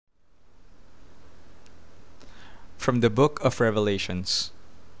From the Book of Revelations.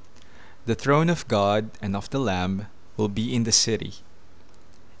 The throne of God and of the Lamb will be in the city,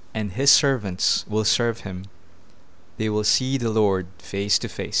 and his servants will serve him. They will see the Lord face to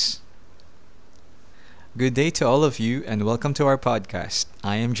face. Good day to all of you, and welcome to our podcast.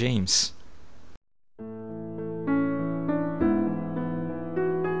 I am James.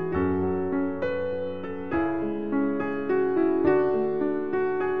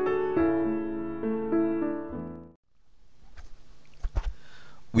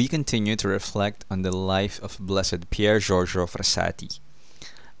 We continue to reflect on the life of Blessed Pier Giorgio Frassati,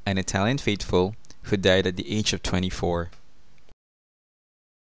 an Italian faithful who died at the age of 24.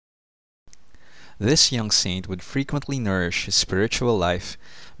 This young saint would frequently nourish his spiritual life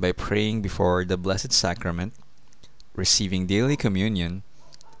by praying before the Blessed Sacrament, receiving daily communion,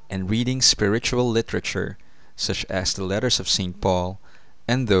 and reading spiritual literature such as the letters of St. Paul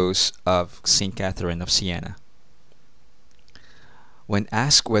and those of St. Catherine of Siena. When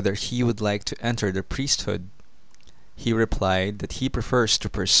asked whether he would like to enter the priesthood, he replied that he prefers to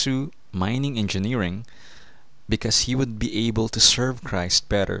pursue mining engineering because he would be able to serve Christ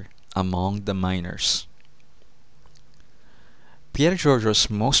better among the miners. Pier Giorgio's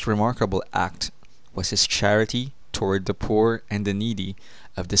most remarkable act was his charity toward the poor and the needy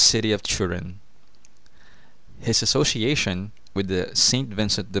of the city of Turin. His association with the St.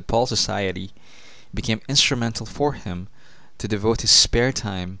 Vincent de Paul Society became instrumental for him to devote his spare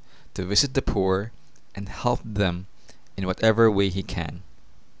time to visit the poor and help them in whatever way he can.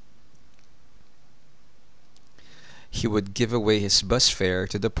 He would give away his bus fare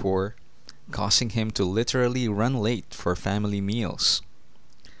to the poor, causing him to literally run late for family meals.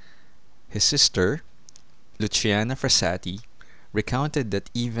 His sister, Luciana Frassati, recounted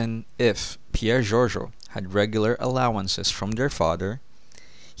that even if Pier Giorgio had regular allowances from their father,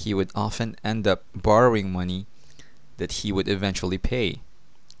 he would often end up borrowing money that he would eventually pay.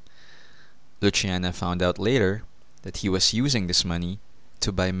 Luciana found out later that he was using this money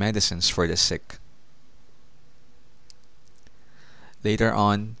to buy medicines for the sick. Later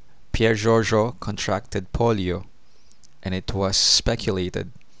on, Pier Giorgio contracted polio, and it was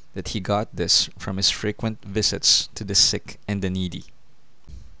speculated that he got this from his frequent visits to the sick and the needy.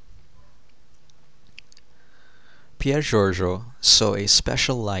 Pier Giorgio saw a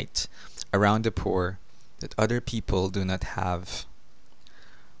special light around the poor that other people do not have.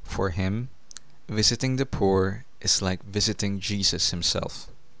 For him, visiting the poor is like visiting Jesus himself.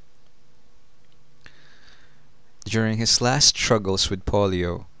 During his last struggles with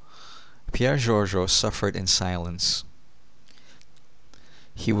polio, Pier Giorgio suffered in silence.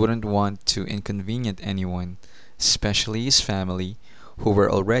 He wouldn't want to inconvenience anyone, especially his family, who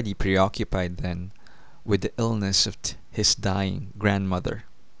were already preoccupied then with the illness of his dying grandmother.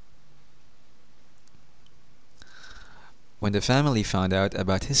 When the family found out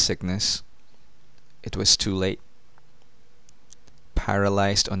about his sickness, it was too late.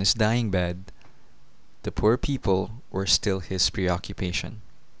 Paralyzed on his dying bed, the poor people were still his preoccupation.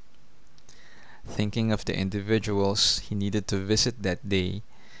 Thinking of the individuals he needed to visit that day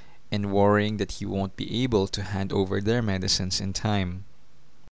and worrying that he won't be able to hand over their medicines in time.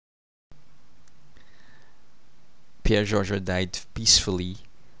 Pier Giorgio died peacefully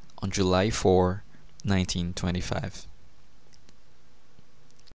on July 4, 1925.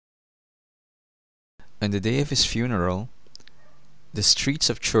 On the day of his funeral, the streets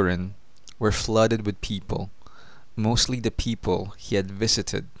of Turin were flooded with people, mostly the people he had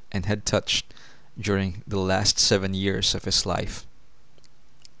visited and had touched during the last 7 years of his life.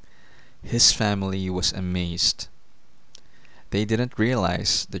 His family was amazed. They didn't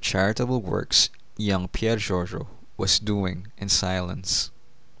realize the charitable works young Pier Giorgio was doing in silence.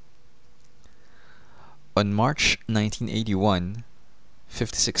 On March 1981,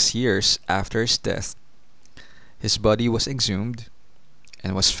 56 years after his death, his body was exhumed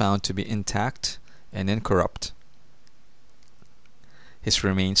and was found to be intact and incorrupt. His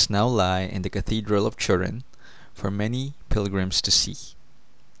remains now lie in the Cathedral of Turin for many pilgrims to see.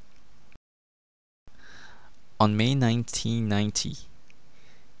 On May 1990,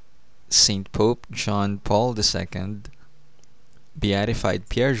 Saint Pope John Paul II beatified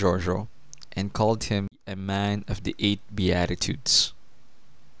Pier Giorgio and called him a man of the 8 Beatitudes.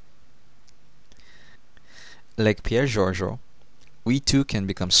 Like Pier Giorgio, we too can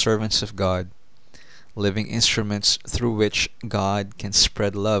become servants of God, living instruments through which God can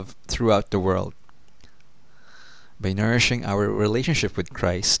spread love throughout the world. By nourishing our relationship with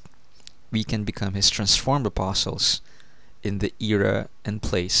Christ, we can become His transformed apostles in the era and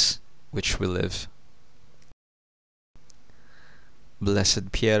place which we live.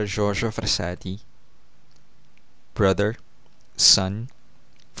 Blessed Pier Giorgio Frassati, brother, son,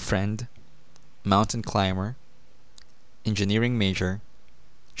 friend, mountain climber, engineering major,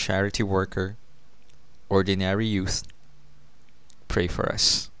 charity worker, ordinary youth, pray for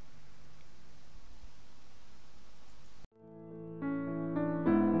us.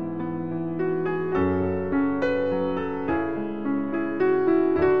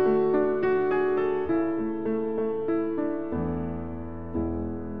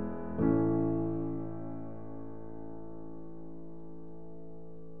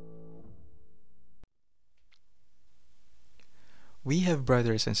 We have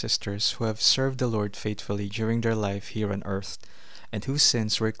brothers and sisters who have served the Lord faithfully during their life here on earth, and whose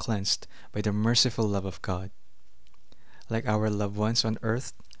sins were cleansed by the merciful love of God. Like our loved ones on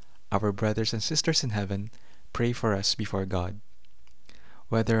earth, our brothers and sisters in heaven pray for us before God.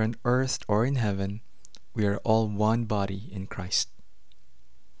 Whether on earth or in heaven, we are all one body in Christ.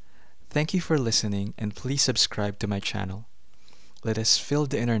 Thank you for listening, and please subscribe to my channel. Let us fill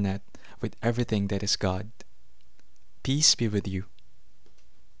the internet with everything that is God. Peace be with you.